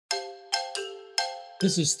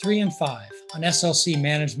This is 3 and 5 on SLC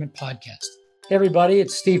Management Podcast. Hey everybody,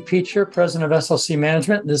 it's Steve Peacher, president of SLC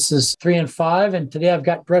Management. This is 3 and 5, and today I've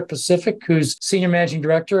got Brett Pacific, who's Senior Managing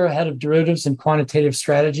Director, Head of Derivatives and Quantitative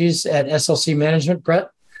Strategies at SLC Management. Brett,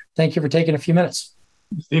 thank you for taking a few minutes.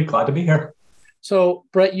 Steve, glad to be here. So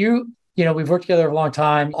Brett, we've worked together a long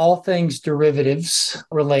time, all things derivatives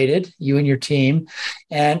related, you and your team,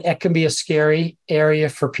 and it can be a scary area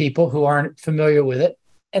for people who aren't familiar with it.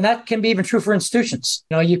 And that can be even true for institutions.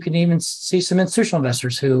 You can even see some institutional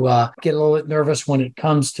investors who get a little bit nervous when it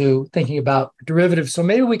comes to thinking about derivatives. So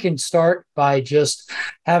maybe we can start by just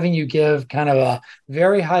having you give kind of a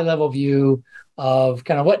very high level view of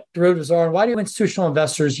kind of what derivatives are and why do institutional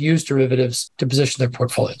investors use derivatives to position their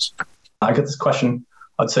portfolios? I get this question,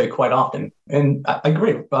 I'd say, quite often. And I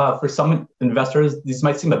agree. For some investors, these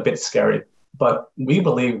might seem a bit scary, but we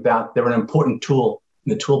believe that they're an important tool in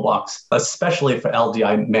the toolbox, especially for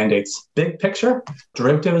LDI mandates. Big picture,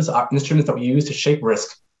 derivatives are instruments that we use to shape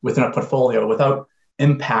risk within a portfolio without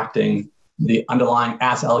impacting the underlying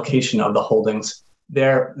asset allocation of the holdings.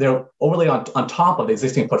 They're overlay on top of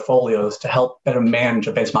existing portfolios to help better manage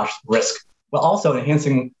a benchmark's risk, while also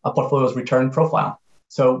enhancing a portfolio's return profile.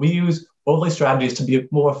 So we use overlay strategies to be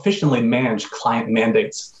more efficiently manage client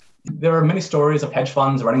mandates. There are many stories of hedge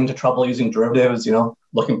funds running into trouble using derivatives,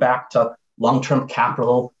 looking back to long-term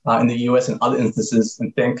capital in the US and other instances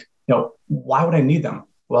and think, why would I need them?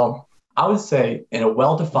 Well, I would say in a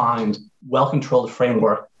well-defined, well-controlled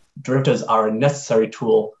framework, derivatives are a necessary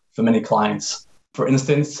tool for many clients. For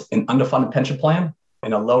instance, an underfunded pension plan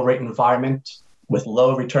in a low-rate environment with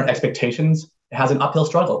low return expectations, it has an uphill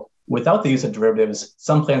struggle. Without the use of derivatives,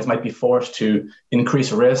 some plans might be forced to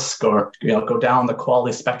increase risk or go down the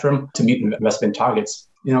quality spectrum to meet investment targets.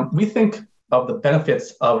 We think of the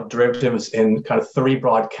benefits of derivatives in kind of three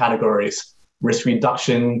broad categories: risk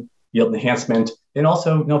reduction, yield enhancement, and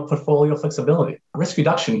also portfolio flexibility. Risk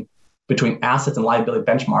reduction between assets and liability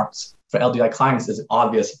benchmarks for LDI clients is an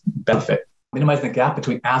obvious benefit. Minimizing the gap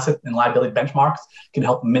between asset and liability benchmarks can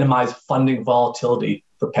help minimize funding volatility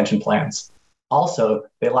for pension plans. Also,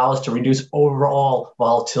 they allow us to reduce overall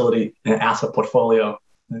volatility in an asset portfolio.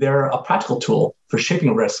 They're a practical tool for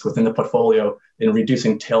shaping risk within the portfolio and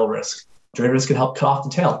reducing tail risk. Derivatives can help cut off the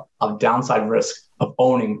tail of downside risk of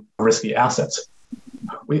owning risky assets.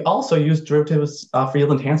 We also use derivatives for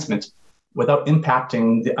yield enhancement without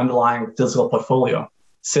impacting the underlying physical portfolio.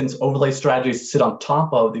 Since overlay strategies sit on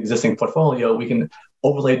top of the existing portfolio, we can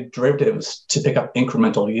overlay derivatives to pick up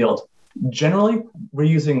incremental yield. Generally, we're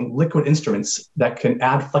using liquid instruments that can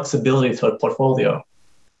add flexibility to a portfolio.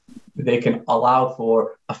 They can allow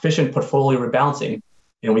for efficient portfolio rebalancing,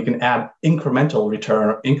 and we can add incremental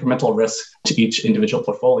return, incremental risk to each individual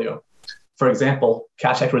portfolio. For example,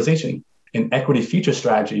 cash equitization, an equity future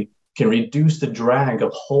strategy, can reduce the drag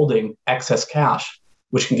of holding excess cash,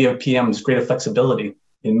 which can give PMs greater flexibility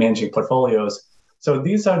in managing portfolios. So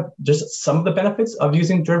these are just some of the benefits of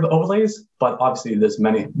using derivative overlays, but obviously there's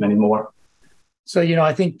many, many more. So,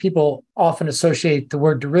 I think people often associate the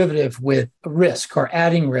word derivative with risk or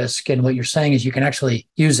adding risk. And what you're saying is you can actually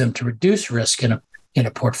use them to reduce risk in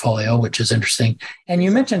a portfolio, which is interesting. And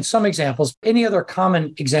you mentioned some examples. Any other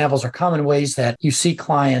common examples or common ways that you see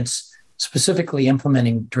clients specifically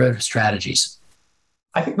implementing derivative strategies?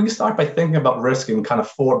 I think we can start by thinking about risk in kind of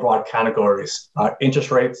four broad categories: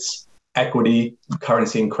 interest rates, equity,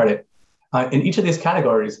 currency, and credit. In each of these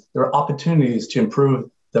categories, there are opportunities to improve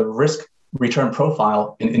the risk return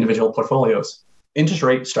profile in individual portfolios. Interest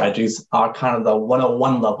rate strategies are kind of the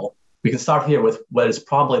 101 level. We can start here with what is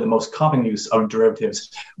probably the most common use of derivatives,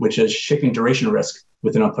 which is shaping duration risk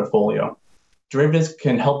within a portfolio. Derivatives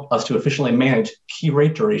can help us to efficiently manage key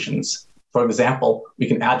rate durations. For example, we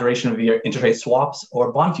can add duration via interest rate swaps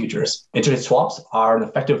or bond futures. Interest rate swaps are an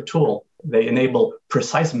effective tool. They enable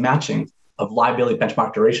precise matching of liability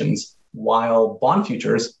benchmark durations, while bond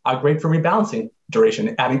futures are great for rebalancing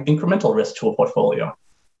duration, adding incremental risk to a portfolio.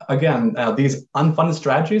 Again, these unfunded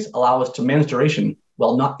strategies allow us to manage duration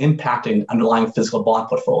while not impacting the underlying physical bond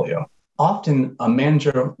portfolio. Often, a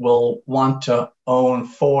manager will want to own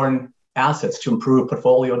foreign assets to improve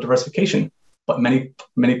portfolio diversification, but many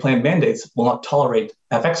plan mandates will not tolerate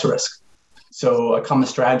FX risk. So a common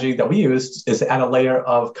strategy that we use is to add a layer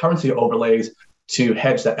of currency overlays to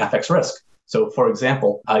hedge that FX risk. So for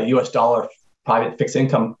example, a US dollar private fixed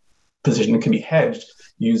income position can be hedged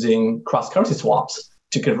using cross-currency swaps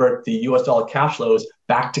to convert the US dollar cash flows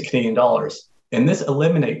back to Canadian dollars. And this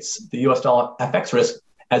eliminates the US dollar FX risk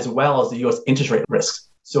as well as the US interest rate risks.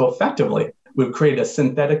 So effectively, we've created a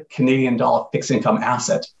synthetic Canadian dollar fixed income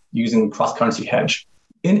asset using cross-currency hedge.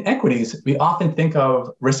 In equities, we often think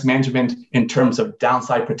of risk management in terms of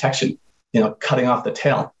downside protection, cutting off the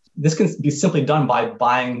tail. This can be simply done by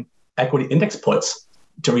buying equity index puts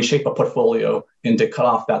to reshape a portfolio and to cut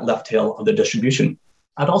off that left tail of the distribution.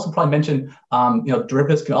 I'd also probably mention,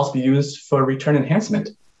 derivatives can also be used for return enhancement.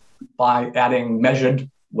 By adding measured,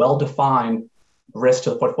 well-defined risk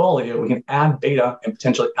to the portfolio, we can add beta and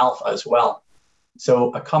potentially alpha as well.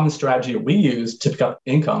 So a common strategy we use to pick up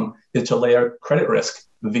income is to layer credit risk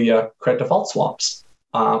via credit default swaps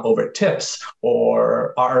over TIPS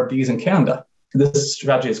or RRBs in Canada. This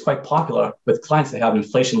strategy is quite popular with clients that have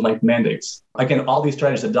inflation-linked mandates. Again, all these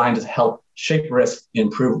strategies are designed to help shape risk and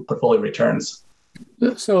improve portfolio returns.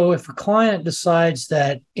 So if a client decides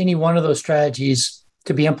that any one of those strategies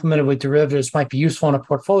to be implemented with derivatives might be useful in a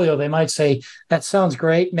portfolio, they might say, that sounds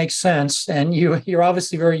great, makes sense. And you're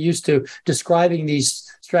obviously very used to describing these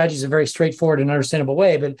strategies in a very straightforward and understandable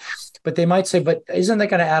way. But they might say, but isn't that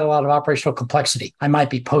going to add a lot of operational complexity? I might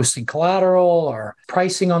be posting collateral or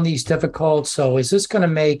pricing on these difficult. So is this going to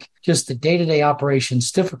make just the day-to-day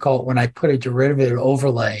operations difficult when I put a derivative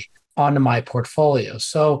overlay onto my portfolio?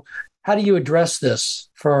 So how do you address this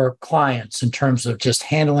for clients in terms of just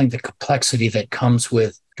handling the complexity that comes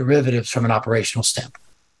with derivatives from an operational standpoint?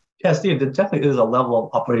 Yeah, Steve, there definitely is a level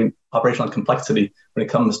of operational complexity when it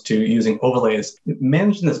comes to using overlays.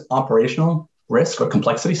 Managing this operational risk or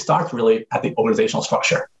complexity starts really at the organizational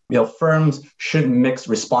structure. Firms shouldn't mix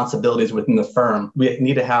responsibilities within the firm. We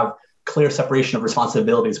need to have clear separation of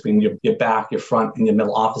responsibilities between your back, your front, and your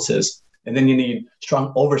middle offices. And then you need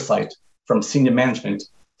strong oversight from senior management,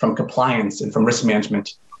 from compliance, and from risk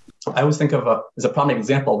management. I always think of as a prominent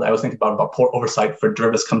example that I always think about poor oversight for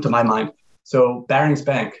derivatives come to my mind. So Barings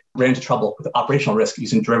Bank ran into trouble with operational risk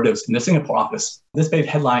using derivatives in the Singapore office. This made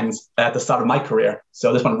headlines at the start of my career.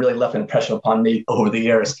 So this one really left an impression upon me over the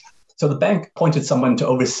years. So the bank appointed someone to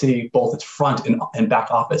oversee both its front and back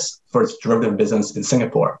office for its derivative business in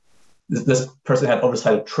Singapore. This person had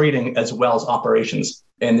oversight of trading as well as operations.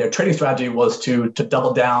 And their trading strategy was to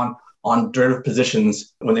double down on derivative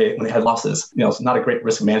positions when they had losses. It's not a great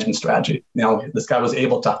risk management strategy. This guy was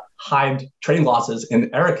able to hide trading losses in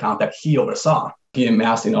an error account that he oversaw. He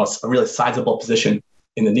amassed, a really sizable position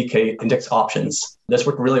in the Nikkei index options. This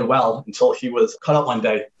worked really well until he was cut out one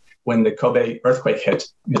day when the Kobe earthquake hit.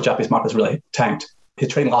 The Japanese market was really tanked. His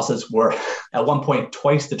trading losses were at one point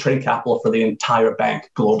twice the trading capital for the entire bank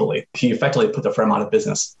globally. He effectively put the firm out of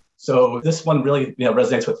business. So this one really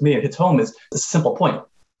resonates with me and hits home is a simple point.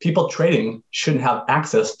 People trading shouldn't have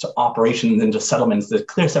access to operations and to settlements. There's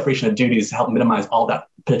clear separation of duties to help minimize all that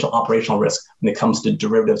potential operational risk when it comes to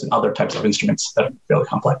derivatives and other types of instruments that are fairly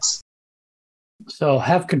complex. So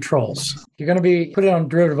have controls. If you're going to be putting on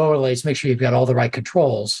derivative overlays, make sure you've got all the right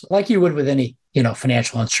controls, like you would with any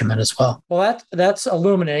financial instrument as well. Well, that's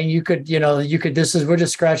illuminating. We're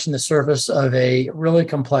just scratching the surface of a really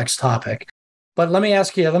complex topic. But let me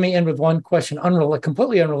end with one question,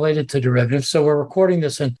 completely unrelated to derivatives. So we're recording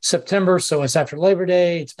this in September, so it's after Labor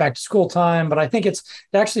Day, it's back to school time, but I think it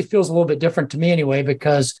actually feels a little bit different to me anyway,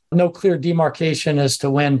 because no clear demarcation as to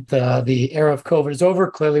when the era of COVID is over.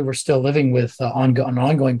 Clearly, we're still living with on an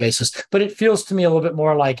ongoing basis, but it feels to me a little bit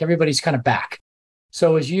more like everybody's kind of back.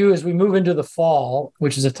 So as we move into the fall,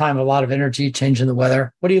 which is a time of a lot of energy, change in the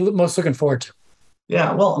weather, what are you most looking forward to?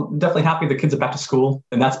 Yeah, well, I'm definitely happy the kids are back to school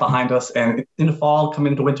and that's behind us. And in the fall,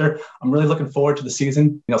 coming into winter, I'm really looking forward to the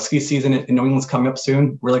season. Ski season in New England's coming up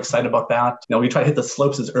soon. Really excited about that. We try to hit the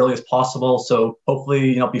slopes as early as possible. So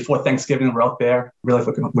hopefully, before Thanksgiving, we're out there. Really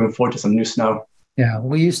looking forward to some new snow. Yeah,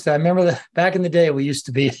 I remember that back in the day, we used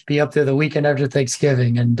to be up there the weekend after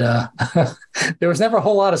Thanksgiving, and there was never a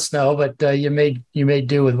whole lot of snow, but you made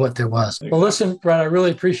do with what there was. Exactly. Well, listen, Brett, I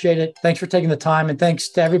really appreciate it. Thanks for taking the time, and thanks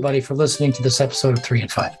to everybody for listening to this episode of 3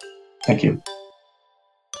 and 5. Thank you.